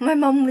 My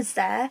mum was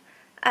there,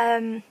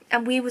 and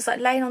we was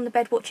like laying on the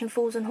bed watching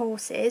Fools and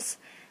Horses,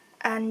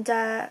 and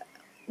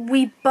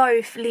we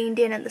both leaned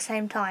in at the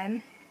same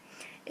time.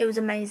 It was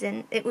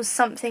amazing. It was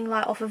something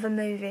like off of a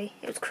movie.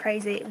 It was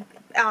crazy. It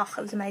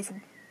was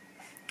amazing.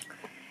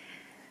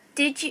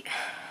 Did you...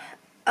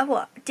 Oh,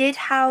 what? Did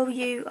how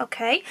you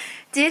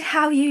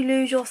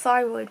lose your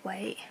thyroid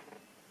weight?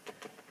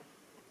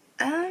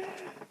 I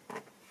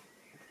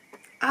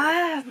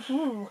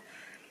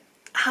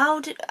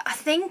I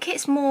think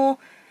it's more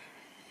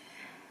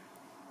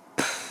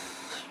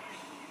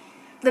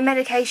the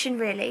medication,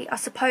 really. I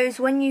suppose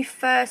when you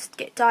first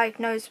get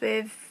diagnosed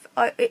with,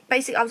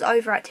 basically I was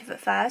overactive at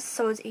first,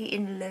 so I was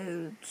eating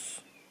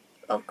loads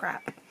of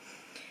crap,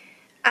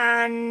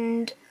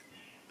 and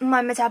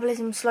my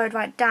metabolism slowed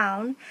right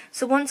down.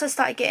 So once I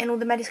started getting all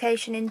the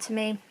medication into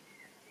me,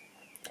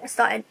 I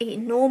started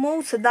eating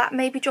normal, so that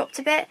maybe dropped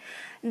a bit.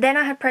 Then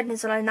I had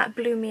prednisolone, that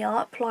blew me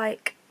up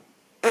like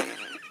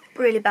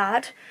really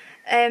bad.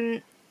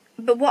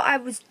 But what I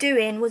was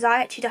doing was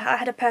I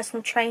had a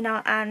personal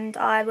trainer, and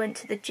I went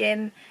to the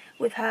gym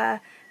with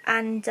her,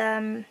 and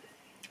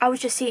I was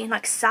just eating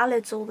like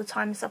salads all the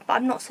time and stuff. But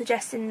I'm not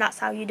suggesting that's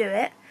how you do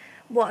it.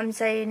 What I'm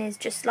saying is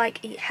just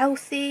like eat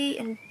healthy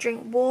and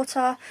drink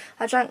water.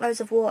 I drank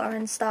loads of water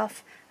and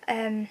stuff.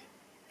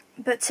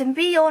 But to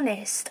be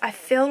honest, I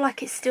feel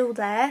like it's still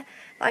there.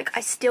 Like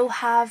I still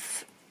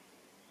have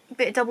a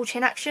bit of double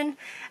chin action,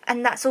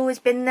 and that's always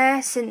been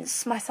there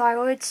since my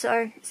thyroid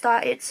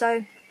started,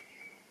 so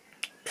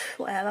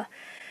whatever.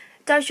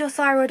 Does your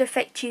thyroid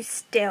affect you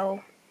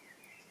still?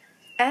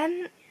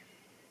 I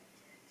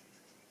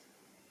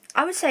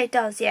would say it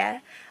does, yeah.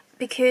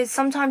 Because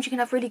sometimes you can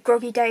have really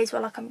groggy days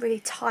where like I'm really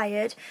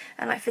tired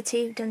and like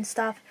fatigued and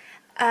stuff.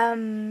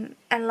 And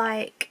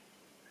like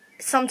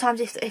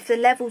sometimes if the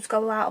levels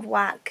go out of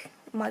whack,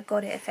 my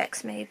god, it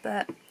affects me.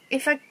 But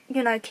if I,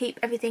 keep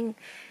everything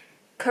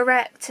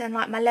correct and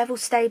like my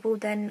level's stable,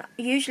 then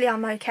usually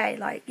I'm okay.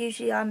 Like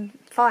usually I'm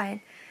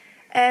fine.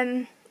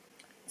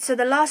 So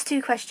the last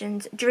two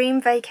questions,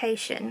 dream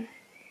vacation.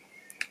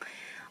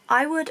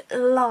 I would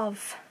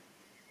love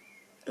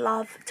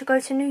to go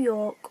to New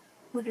York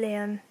with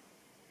Liam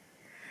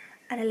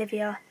and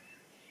Olivia.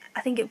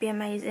 I think it would be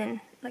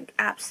amazing, like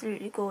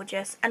absolutely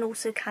gorgeous. And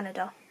also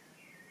Canada.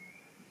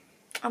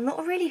 I'm not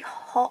a really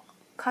hot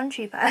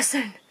country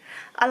person.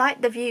 I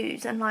like the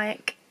views and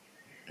like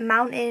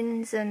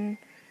mountains, and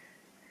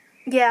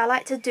yeah, I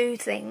like to do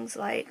things.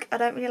 Like I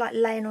don't really like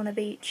laying on a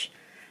beach.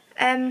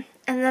 And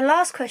the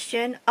last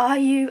question, are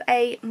you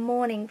a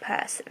morning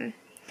person?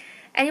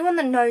 Anyone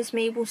that knows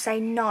me will say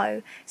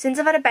no. Since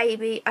I've had a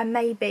baby, I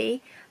may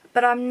be,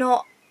 but I'm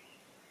not.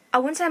 I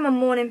wouldn't say I'm a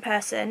morning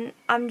person.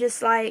 I'm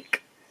just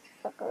like,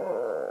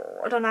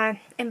 I don't know,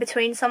 in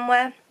between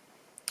somewhere.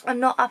 I'm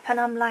not up and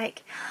I'm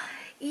like,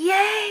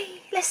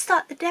 yay, let's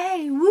start the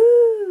day,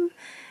 woo.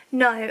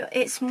 No,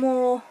 it's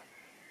more,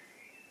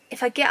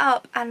 if I get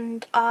up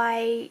and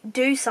I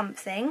do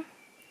something,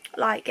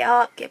 like get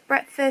up, get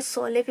breakfast,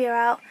 sort Olivia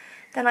out,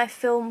 then I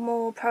feel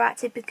more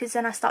proactive, because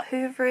then I start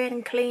hoovering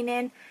and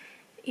cleaning,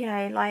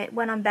 like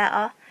when I'm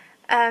better.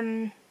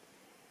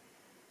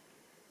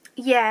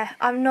 Yeah,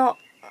 I'm not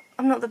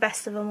the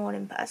best of a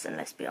morning person,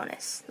 let's be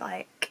honest.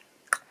 Like,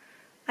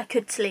 I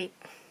could sleep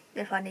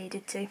if I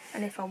needed to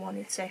and if I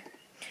wanted to.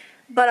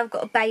 But I've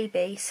got a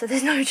baby, so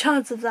there's no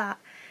chance of that.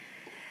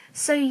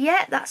 So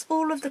yeah, that's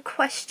all of the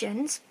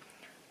questions.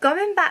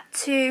 Going back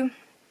to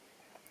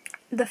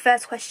the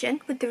first question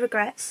with the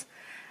regrets,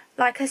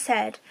 like I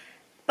said,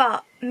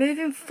 but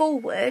moving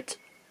forward,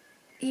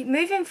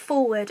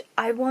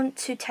 I want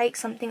to take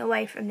something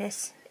away from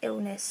this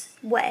illness,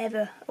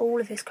 whatever, all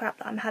of this crap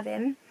that I'm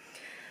having.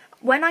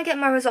 When I get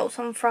my results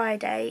on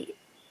Friday,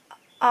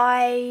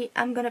 I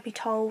am going to be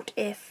told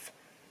if,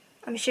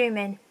 I'm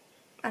assuming,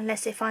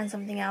 unless they find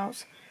something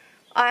else,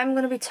 I'm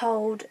going to be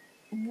told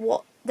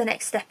what the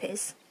next step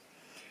is.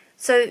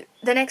 So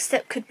the next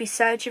step could be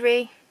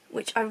surgery,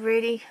 which I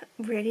really,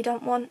 really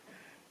don't want.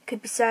 It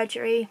could be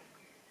surgery.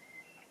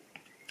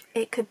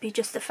 It could be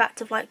just the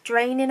fact of like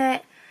draining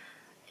it,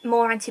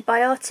 more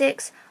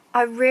antibiotics.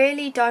 I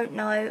really don't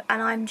know,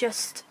 and I'm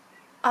just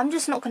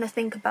not going to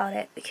think about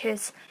it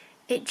because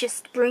it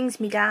just brings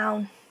me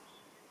down.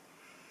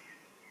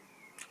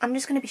 I'm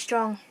just going to be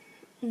strong.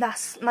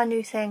 That's my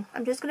new thing.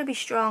 I'm just going to be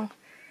strong,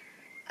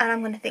 and I'm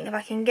going to think if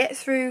I can get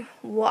through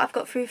what I've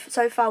got through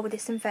so far with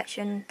this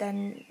infection,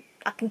 then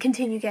I can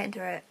continue getting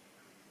through it,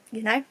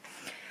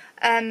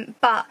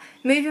 But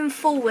moving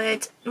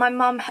forward, my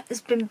mum has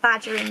been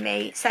badgering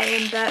me,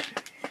 saying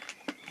that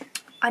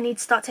I need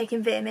to start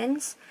taking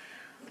vitamins.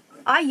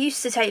 I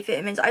used to take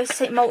vitamins. I used to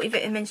take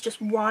multivitamins,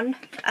 just one,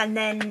 and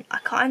then I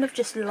kind of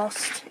just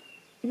lost,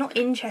 not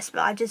interest,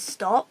 but I just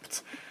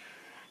stopped.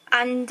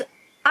 And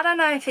I don't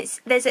know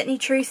if there's any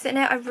truth in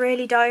it, I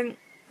really don't.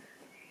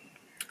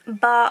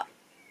 But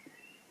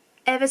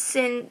ever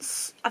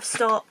since I've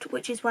stopped,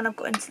 which is when I've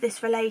got into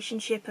this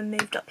relationship and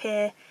moved up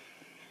here,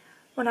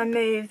 when I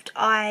moved,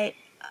 I've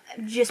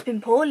just been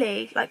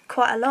poorly, like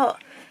quite a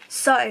lot.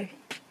 So,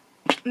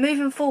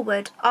 moving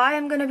forward, I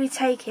am going to be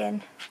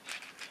taking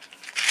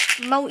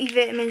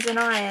multivitamins and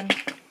iron,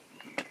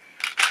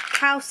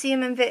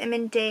 calcium and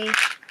vitamin D,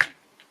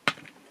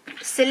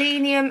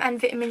 selenium and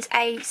vitamins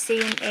A,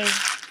 C and E.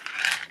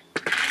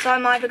 So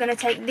I'm either going to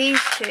take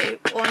these two,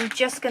 or I'm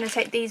just going to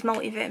take these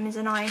multivitamins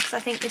and iron, because I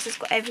think this has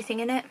got everything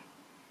in it.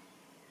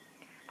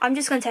 I'm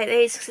just going to take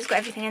these because it's got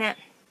everything in it.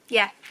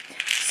 Yeah.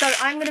 So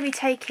I'm going to be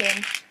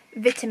taking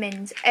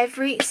vitamins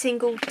every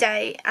single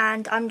day,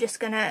 and I'm just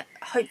going to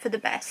hope for the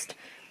best.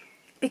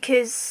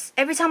 Because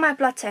every time I have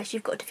blood test,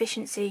 you've got a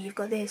deficiency, you've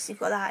got this, you've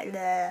got that,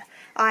 the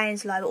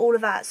iron's low, all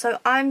of that. So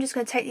I'm just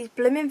going to take these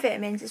blooming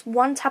vitamins. It's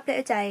 1 tablet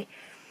a day.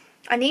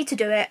 I need to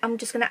do it. I'm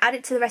just going to add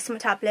it to the rest of my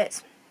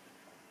tablets.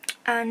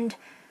 And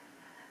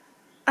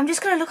I'm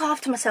just going to look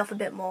after myself a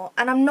bit more.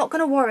 And I'm not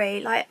going to worry.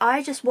 Like,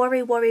 I just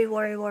worry.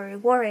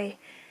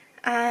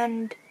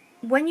 And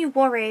when you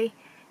worry,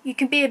 you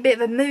can be a bit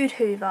of a mood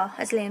hoover,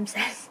 as Liam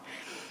says.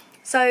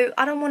 So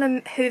I don't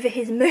want to hoover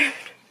his mood.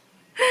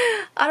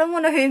 I don't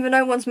want to hoover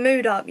no one's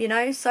mood up, you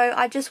know. So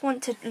I just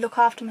want to look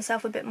after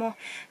myself a bit more.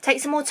 Take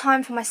some more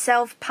time for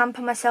myself,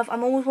 pamper myself.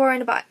 I'm always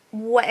worrying about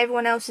what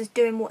everyone else is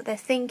doing, what they're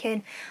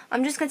thinking.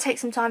 I'm just going to take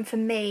some time for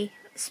me,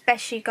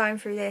 especially going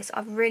through this.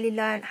 I've really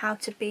learned how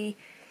to be,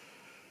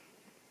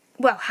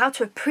 well, how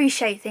to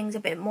appreciate things a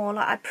bit more.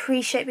 Like, I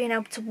appreciate being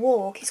able to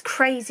walk. It's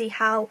crazy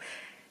how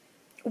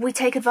we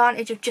take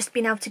advantage of just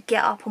being able to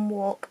get up and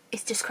walk.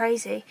 It's just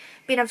crazy.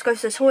 Being able to go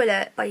to the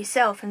toilet by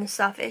yourself and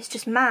stuff, it's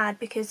just mad,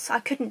 because I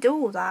couldn't do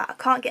all that. I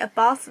can't get a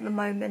bath at the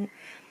moment.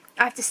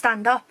 I have to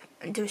stand up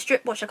and do a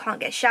strip wash. I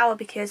can't get a shower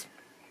because,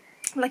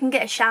 well, I can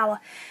get a shower,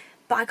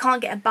 but I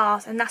can't get a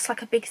bath, and that's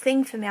like a big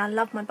thing for me. I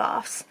love my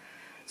baths.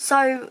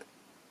 So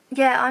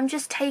yeah, I'm going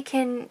to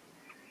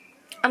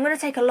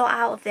take a lot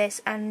out of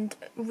this and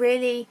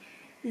really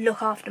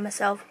look after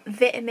myself.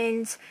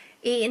 Vitamins,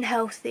 eating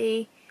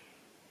healthy,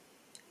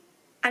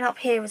 and up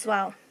here as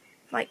well,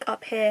 like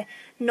up here,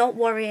 not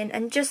worrying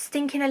and just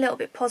thinking a little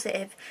bit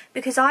positive,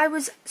 because I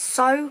was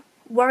so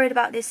worried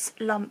about this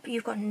lump.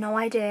 You've got no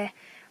idea.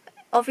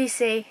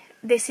 Obviously,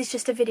 this is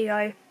just a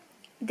video.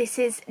 This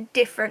is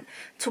different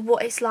to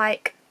what it's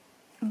like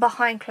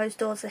behind closed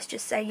doors, let's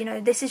just say. You know,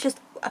 this is just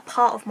a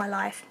part of my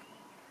life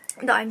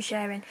that I'm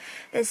sharing.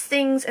 There's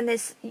things, and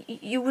there's,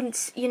 you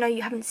wouldn't, you know,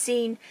 you haven't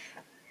seen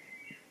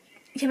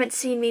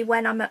me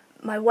when I'm at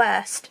my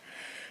worst.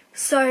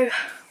 So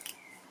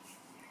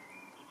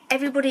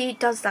everybody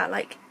does that.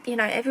 Like, you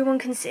know, everyone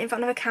can sit in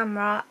front of a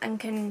camera and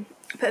can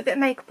put a bit of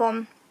makeup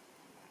on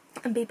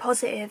and be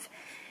positive,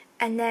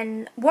 and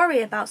then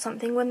worry about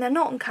something when they're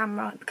not on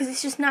camera, because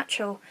it's just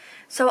natural.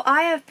 So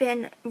I have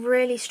been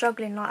really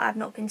struggling. Like, I've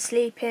not been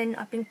sleeping.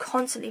 I've been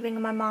constantly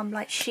ringing my mum.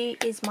 Like, she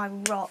is my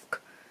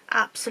rock,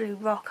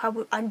 absolute rock.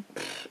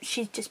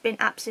 She's just been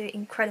absolutely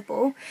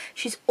incredible.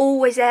 She's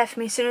always there for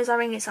me. As soon as I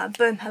ring, it's like,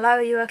 boom, hello,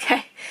 are you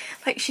okay?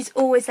 Like, she's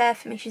always there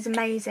for me. She's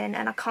amazing,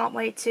 and I can't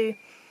wait to,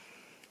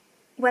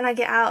 when I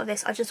get out of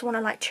this, I just want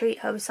to like treat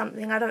her with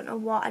something. I don't know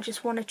what. I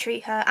just want to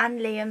treat her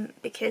and Liam,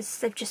 because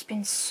they've just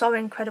been so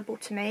incredible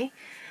to me.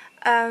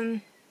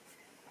 But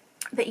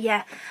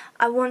yeah,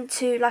 I want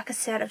to, like I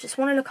said, I just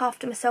want to look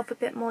after myself a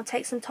bit more,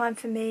 take some time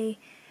for me,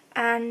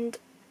 and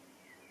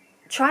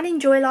try and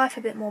enjoy life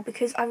a bit more,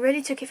 because I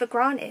really took it for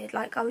granted.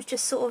 Like, I was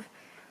just sort of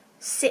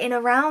sitting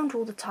around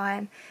all the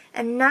time,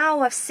 and now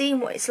I've seen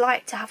what it's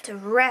like to have to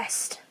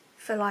rest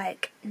for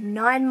like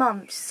 9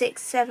 months,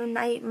 6, 7,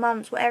 8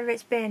 months, whatever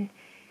it's been.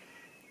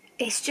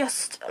 It's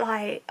just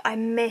like, I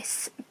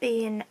miss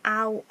being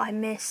out. I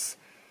miss,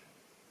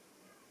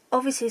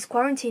 obviously this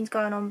quarantine's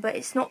going on, but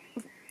it's not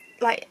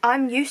like,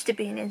 I'm used to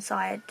being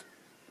inside.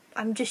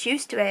 I'm just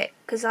used to it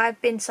because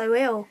I've been so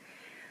ill.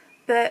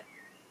 But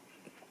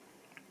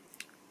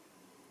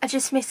I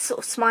just miss sort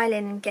of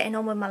smiling and getting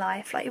on with my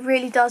life. Like, it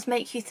really does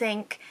make you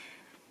think.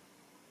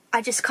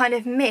 I just kind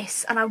of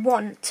miss, and I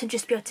want to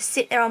just be able to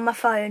sit there on my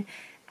phone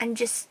and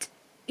just,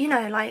 you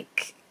know,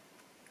 like,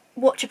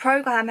 watch a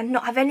programme and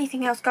not have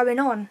anything else going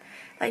on.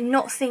 Like,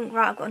 not think,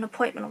 right, I've got an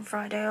appointment on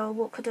Friday, or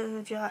what could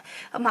I do?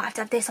 I might have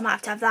to have this, I might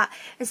have to have that,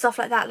 and stuff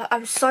like that. Like, I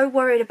was so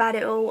worried about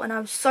it all, and I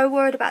was so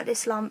worried about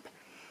this lump,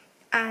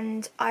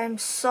 and I am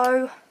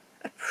so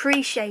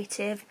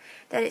appreciative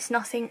that it's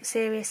nothing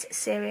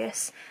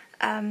serious.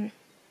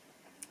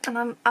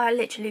 And I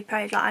literally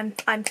prayed,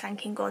 like, I'm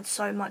thanking God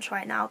so much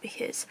right now,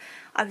 because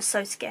I was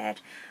so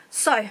scared.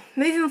 So,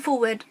 moving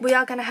forward, we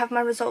are going to have my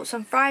results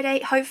on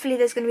Friday. Hopefully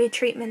there's going to be a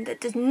treatment that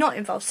does not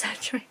involve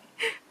surgery.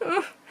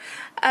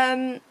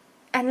 And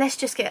let's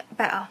just get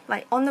better.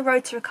 Like, on the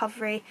road to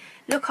recovery,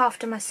 look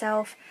after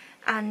myself,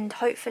 and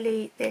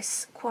hopefully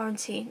this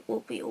quarantine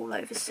will be all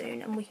over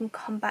soon, and we can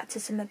come back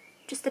to some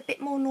just a bit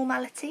more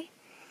normality.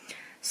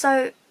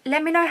 So,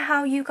 let me know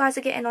how you guys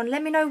are getting on.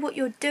 Let me know what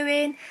you're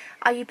doing.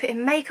 Are you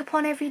putting makeup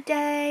on every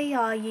day?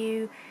 Are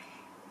you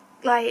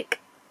like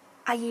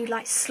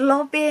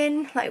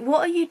slobbing? Like,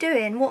 what are you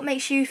doing? What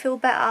makes you feel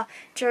better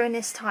during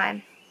this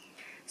time?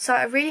 So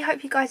I really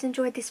hope you guys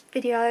enjoyed this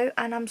video,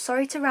 and I'm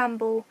sorry to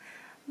ramble,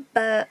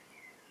 but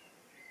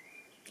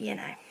you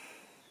know.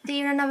 See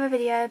you in another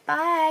video.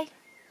 Bye.